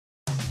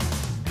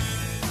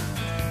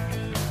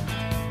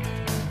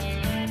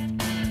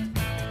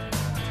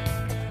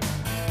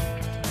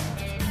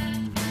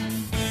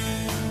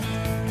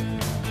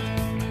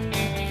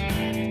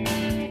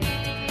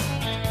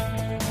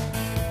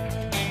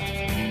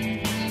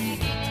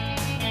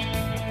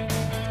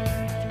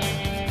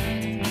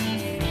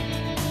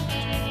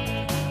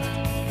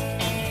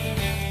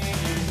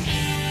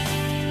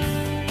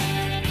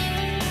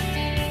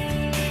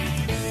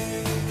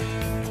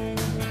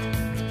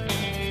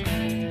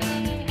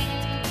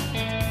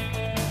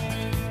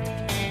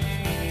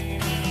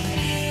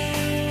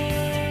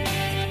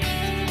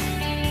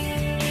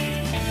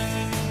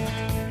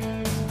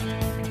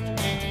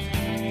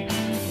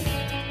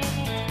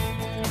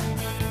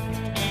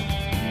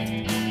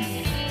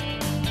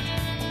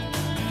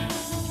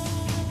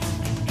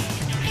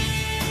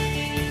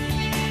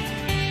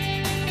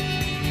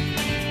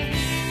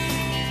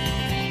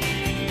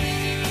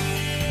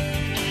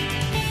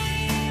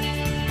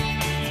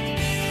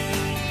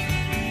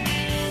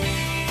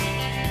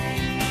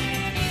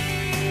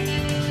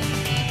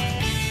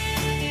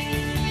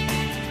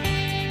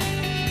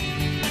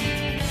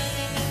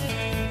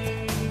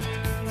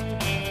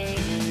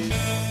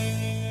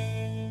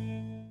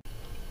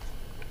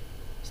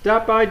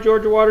Stop by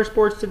Georgia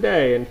Watersports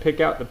today and pick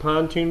out the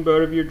pontoon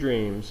boat of your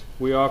dreams.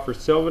 We offer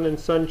Sylvan and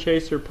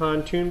SunChaser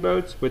pontoon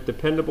boats with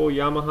dependable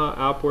Yamaha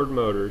outboard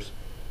motors.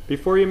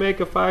 Before you make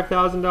a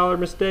 $5,000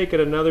 mistake at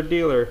another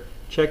dealer,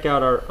 check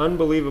out our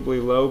unbelievably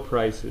low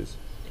prices.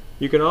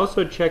 You can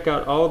also check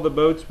out all of the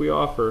boats we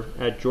offer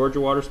at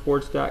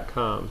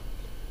GeorgiaWatersports.com.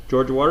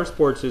 Georgia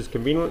Watersports is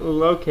conveniently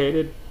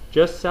located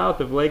just south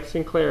of Lake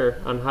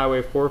Sinclair on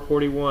Highway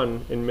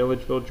 441 in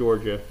Milledgeville,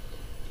 Georgia.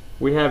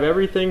 We have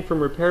everything from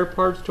repair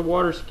parts to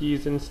water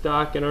skis in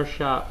stock in our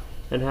shop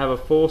and have a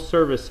full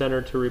service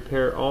center to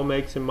repair all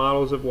makes and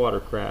models of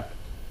watercraft.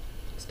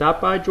 Stop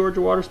by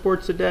Georgia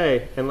Watersports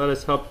today and let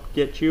us help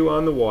get you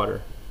on the water.